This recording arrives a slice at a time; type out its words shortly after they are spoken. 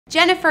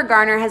Jennifer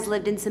Garner has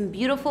lived in some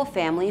beautiful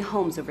family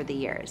homes over the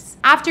years.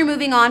 After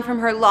moving on from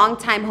her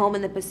longtime home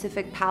in the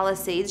Pacific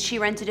Palisades, she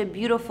rented a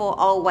beautiful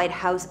all-white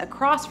house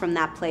across from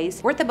that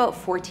place worth about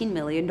 $14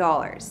 million.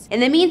 In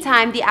the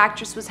meantime, the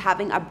actress was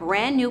having a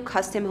brand new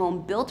custom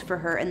home built for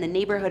her in the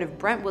neighborhood of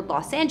Brentwood,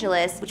 Los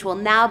Angeles, which will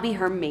now be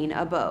her main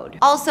abode.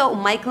 Also,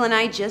 Michael and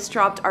I just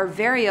dropped our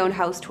very own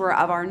house tour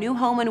of our new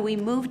home when we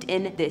moved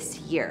in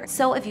this year.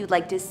 So if you'd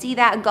like to see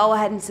that, go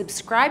ahead and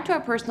subscribe to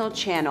our personal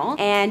channel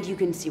and you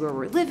can see where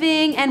we're living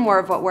and more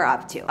of what we're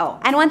up to. Oh,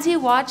 and once you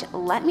watch,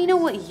 let me know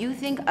what you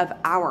think of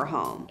our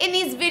home. In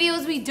these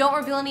videos, we don't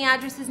reveal any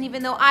addresses, and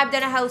even though I've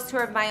done a house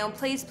tour of my own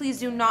place, please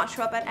do not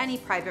show up at any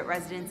private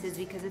residences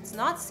because it's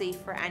not safe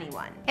for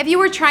anyone. If you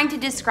were trying to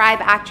describe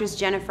actress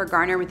Jennifer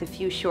Garner with a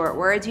few short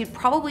words, you'd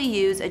probably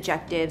use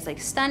adjectives like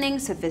stunning,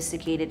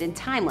 sophisticated, and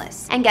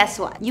timeless. And guess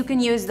what? You can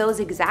use those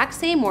exact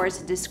same words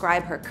to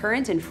describe her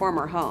current and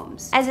former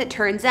homes. As it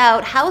turns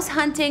out, house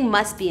hunting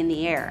must be in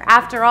the air.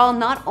 After all,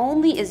 not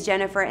only is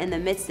Jennifer in the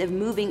midst of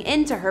moving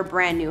into her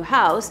brand new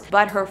house,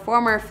 but her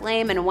former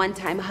flame and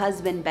one-time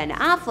husband Ben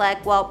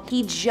Affleck, well,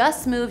 he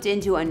just moved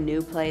into a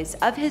new place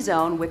of his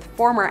own with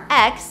former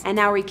ex and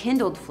now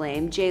rekindled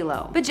flame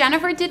J-Lo. But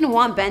Jennifer didn't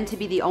want Ben to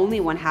be the only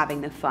one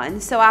having the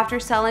fun, so after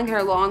selling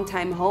her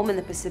longtime home in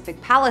the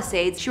Pacific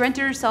Palisades, she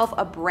rented herself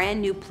a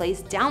brand new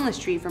place down the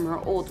street from her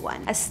old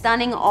one, a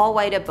stunning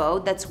all-white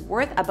abode that's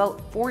worth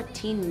about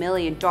 $14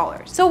 million.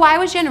 So why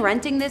was Jen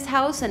renting this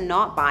house and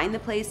not buying the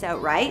place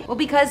outright? Well,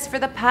 because for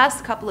the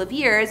past couple of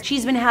years,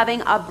 she's been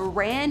having a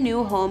brand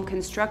new home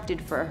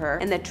constructed for her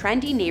in the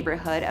trendy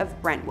neighborhood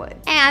of Brentwood.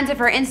 And if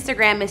her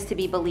Instagram is to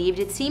be believed,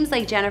 it seems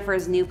like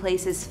Jennifer's new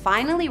place is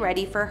finally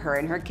ready for her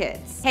and her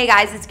kids. Hey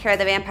guys, it's Kara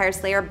the Vampire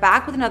Slayer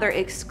back with another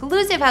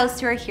exclusive house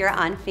tour here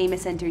on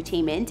Famous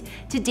Entertainment.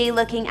 Today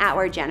looking at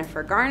where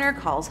Jennifer Garner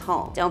calls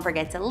home. Don't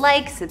forget to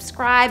like,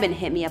 subscribe, and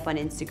hit me up on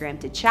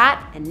Instagram to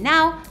chat. And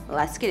now,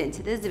 let's get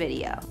into this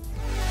video.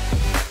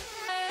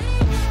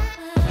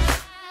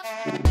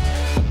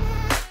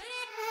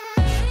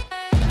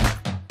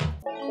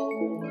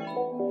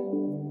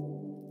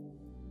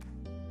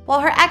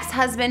 While her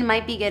ex-husband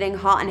might be getting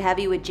hot and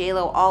heavy with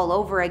J-Lo all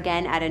over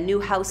again at a new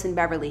house in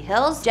Beverly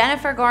Hills,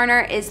 Jennifer Garner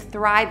is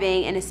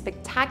thriving in a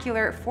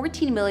spectacular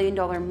 $14 million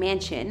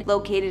mansion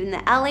located in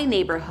the LA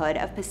neighborhood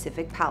of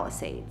Pacific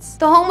Palisades.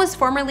 The home was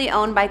formerly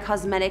owned by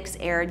cosmetics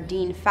heir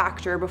Dean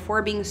Factor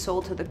before being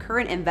sold to the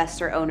current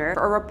investor owner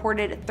for a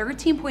reported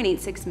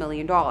 $13.86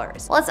 million.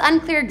 While it's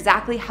unclear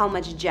exactly how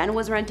much Jen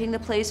was renting the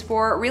place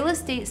for, real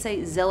estate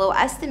site Zillow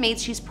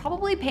estimates she's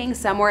probably paying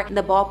somewhere in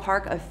the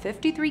ballpark of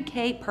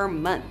 $53K per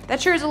month. That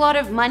sure is a lot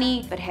of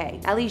money, but hey,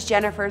 at least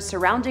Jennifer's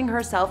surrounding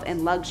herself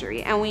in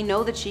luxury, and we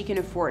know that she can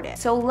afford it.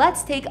 So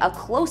let's take a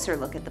closer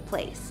look at the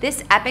place.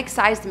 This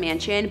epic-sized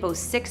mansion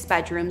boasts 6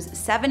 bedrooms,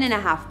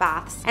 7.5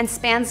 baths, and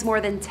spans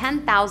more than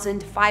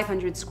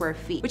 10,500 square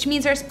feet, which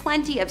means there's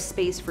plenty of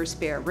space for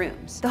spare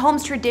rooms. The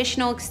home's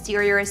traditional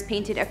exterior is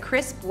painted a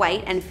crisp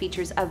white and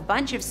features a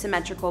bunch of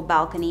symmetrical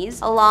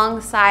balconies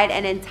alongside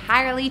an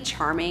entirely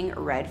charming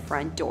red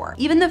front door.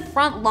 Even the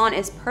front lawn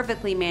is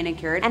perfectly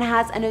manicured and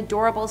has an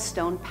adorable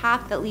stone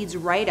path that leads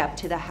right up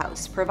to the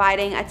house,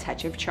 providing a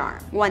touch of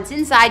charm. Once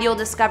inside, you'll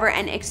discover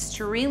an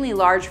extremely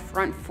large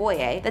front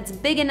foyer that's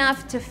big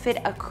enough to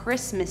fit a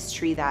Christmas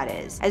tree, that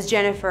is. As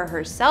Jennifer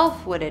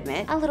herself would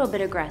admit, a little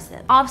bit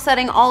aggressive.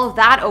 Offsetting all of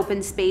that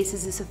open space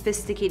is a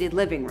sophisticated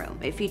living room.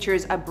 It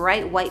features a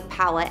bright white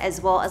palette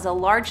as well as a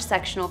large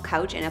sectional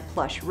couch and a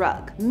plush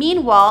rug.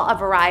 Meanwhile, a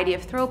variety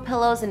of throw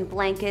pillows and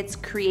blankets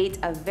create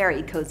a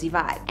very cozy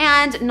vibe.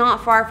 And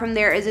not far from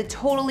there is a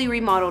totally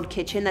remodeled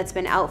kitchen that's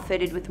been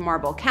outfitted with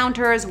marble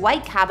counters,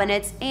 white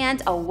cabinets,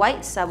 and a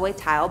white subway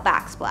tile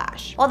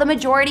backsplash. While the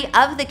majority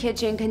of the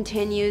kitchen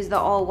continues the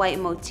all-white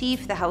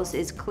motif the house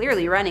is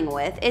clearly running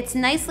with, it's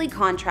nicely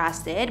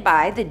contrasted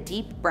by the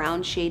deep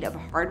brown shade of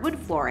hardwood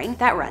flooring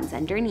that runs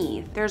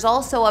underneath. There's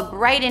also a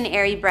bright and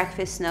airy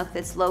breakfast nook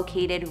that's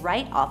located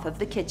right off of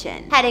the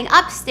kitchen. Heading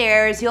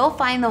upstairs, you'll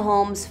find the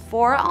home's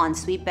 4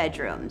 ensuite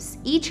bedrooms,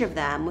 each of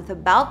them with a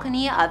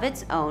balcony of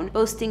its own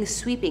boasting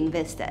sweeping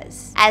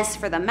vistas. As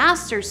for the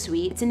master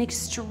suite, it's an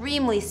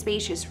extremely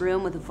spacious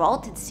room with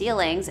vaulted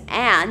ceilings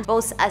and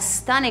boasts a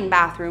stunning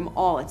bathroom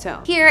all its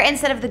own. Here,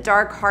 instead of the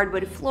dark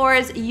hardwood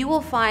floors, you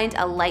will find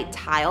a light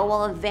tile,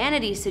 while a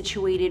vanity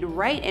situated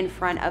right in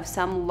front of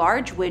some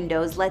large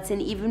windows lets in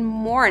even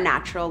more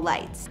natural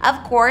lights.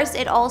 Of course,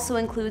 it also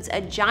includes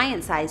a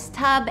giant-sized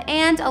tub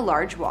and a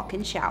large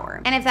walk-in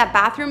shower. And if that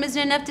bathroom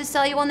isn't enough to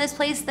sell you on this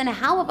place, then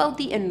how about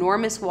the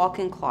enormous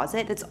walk-in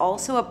closet that's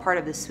also a part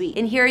of the suite?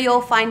 In here,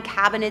 you'll find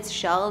cabinets,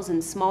 shelves,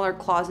 and smaller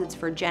closets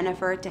for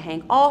Jennifer to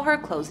hang all her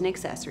clothes and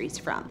accessories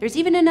from. There's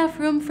even enough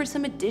room for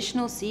some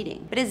additional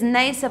seating. But as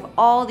nice as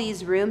all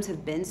these rooms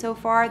have been so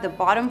far, the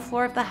bottom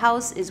floor of the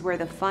house is where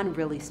the fun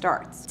really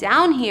starts.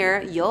 Down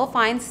here, you'll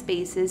find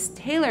spaces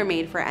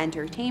tailor-made for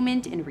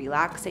entertainment and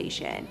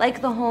relaxation,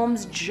 like the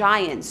home's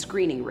giant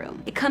screening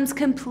room. It comes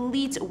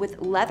complete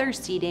with leather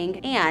seating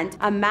and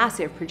a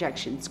massive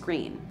projection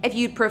screen. If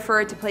you'd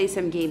prefer to play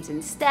some games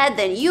instead,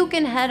 then you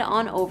can head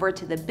on over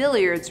to the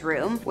billiards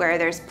room, where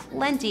there's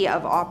plenty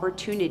of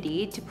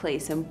opportunity to play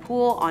some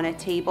pool on a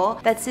table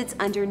that sits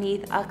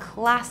underneath a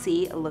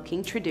classy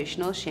looking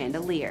traditional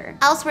chandelier.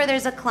 Elsewhere,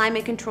 there's a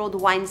climate-controlled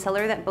wine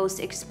cellar that boasts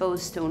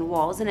exposed stone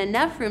walls and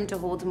enough room to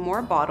hold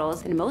more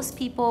bottles than most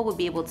people would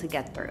be able to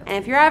get through. And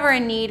if you're ever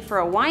in need for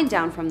a wind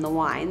down from the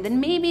wine, then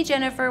maybe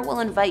Jennifer will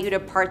invite you to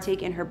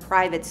partake in her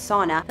private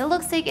sauna that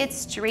looks like it's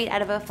straight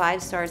out of a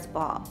 5-star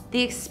spa.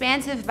 The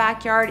expansive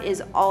backyard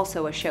is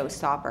also a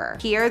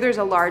showstopper. Here, there's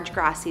a large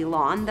grassy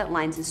lawn that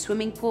lines a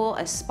swimming pool,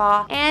 a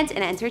spa, and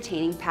an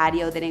entertaining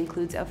patio that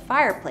includes a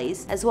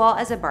fireplace as well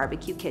as a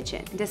barbecue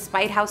kitchen.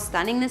 Despite how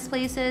stunning this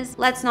place is,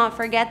 let's not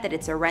forget that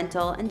it's a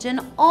rental, and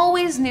Jen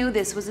always knew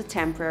this was a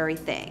temporary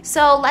thing.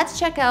 So let's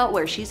check out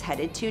where she's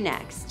headed to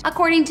next.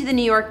 According to the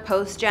New York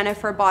Post,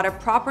 Jennifer bought a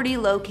property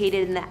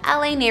located in the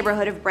LA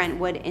neighborhood of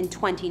Brentwood in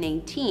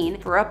 2019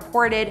 for a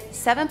reported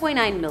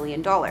 $7.9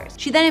 million.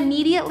 She then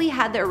immediately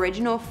had the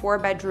original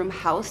 4-bedroom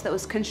house that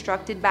was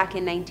constructed back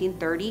in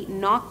 1930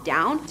 knocked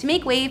down to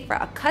make way for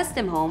a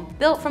custom home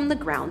built from the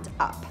ground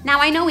up. Now,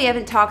 I know we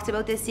haven't talked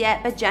about this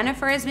yet, but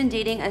Jennifer has been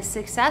dating a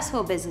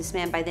successful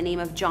businessman by the name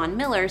of John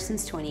Miller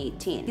since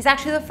 2018. He's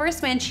actually the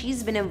first man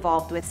she's been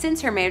involved with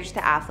since her marriage to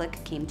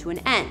Affleck came to an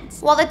end.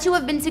 While the two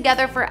have been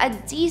together for a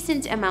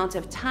decent amount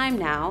of time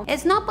now,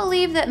 it's not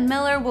believed that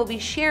Miller will be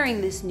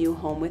sharing this new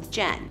home with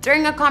Jen.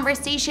 During a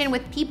conversation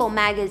with People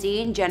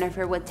magazine,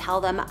 Jennifer would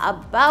tell them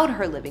about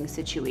her living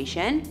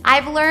situation.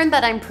 "I've learned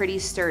that I'm pretty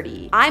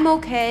sturdy. I'm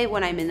okay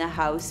when I'm in the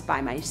house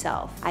by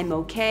myself. I'm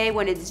okay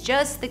when it's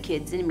just the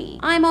kids and me.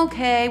 I'm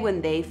okay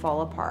when they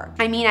fall apart.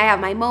 I mean, I have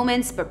my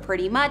moments, but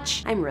pretty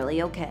much, I'm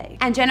really okay."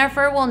 And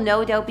Jennifer will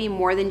no doubt be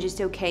more than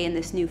just okay in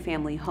this new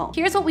family home.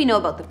 Here's what we know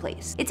about the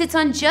place. It sits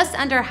on just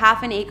under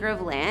half an acre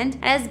of land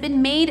and has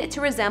been made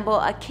to resemble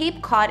a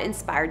Cape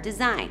Cod-inspired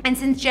design. And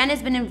since Jen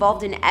has been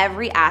involved in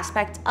every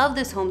aspect of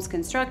this home's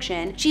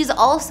construction, she's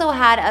also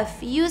had a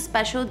few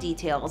special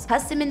details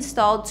custom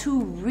installed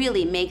to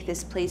really make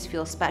this place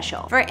feel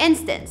special. For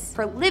instance,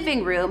 her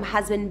living room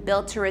has been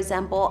built to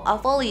resemble a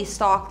fully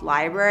stocked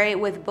library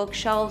with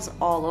bookshelves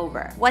all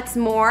over. What's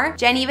more,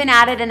 Jen even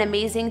added an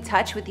amazing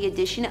touch with the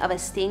addition of a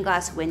stained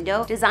glass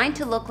window designed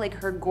to look like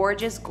her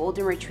gorgeous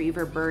golden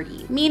retriever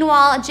Birdie.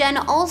 Meanwhile, Jen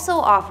also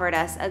offered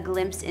us a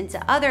glimpse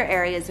into other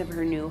areas of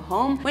her new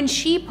home when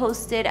she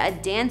posted a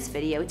dance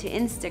video to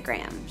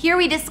Instagram. Here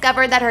we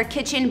discovered that her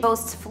kitchen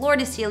boasts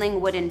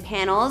floor-to-ceiling wooden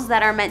panels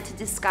that are meant to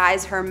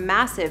disguise her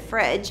massive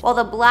fridge, while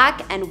the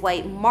black and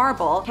white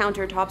marble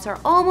countertops are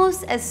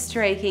almost as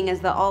striking as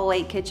the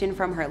all-white kitchen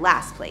from her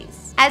last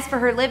place. As for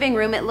her living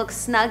room, it looks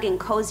snug and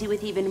cozy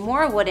with even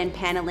more wooden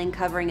paneling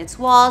covering its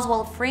walls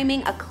while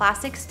framing a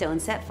classic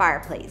stone-set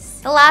fireplace.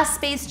 The last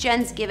space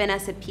Jen's given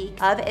us a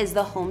peek of is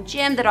the home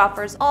gym that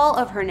offers all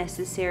of her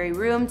necessary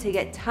room to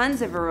get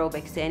tons of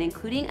aerobics in,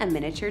 including a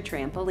miniature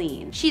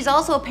trampoline. She's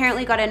also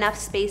apparently got enough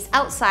space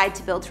outside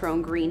to build her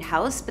own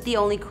greenhouse, but the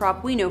only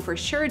crop we know for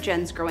sure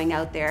Jen's growing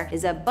out there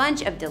is a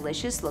bunch of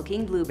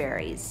delicious-looking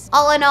blueberries.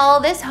 All in all,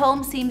 this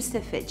home seems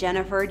to fit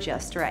Jennifer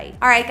just right.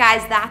 Alright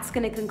guys, that's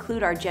gonna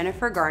conclude our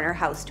Jennifer Garner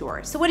house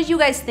tour. So what did you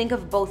guys think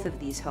of both of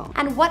these homes?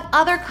 And what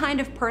other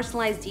kind of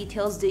personalized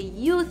details do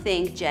you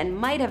think Jen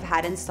might have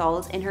had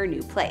installed in her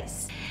new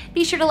place?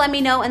 Be sure to let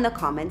me know in the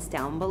comments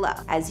down below.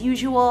 As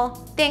usual,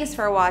 thanks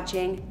for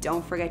watching.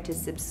 Don't forget to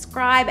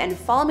subscribe and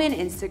follow me on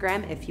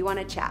Instagram if you want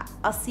to chat.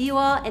 I'll see you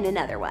all in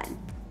another one.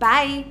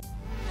 Bye!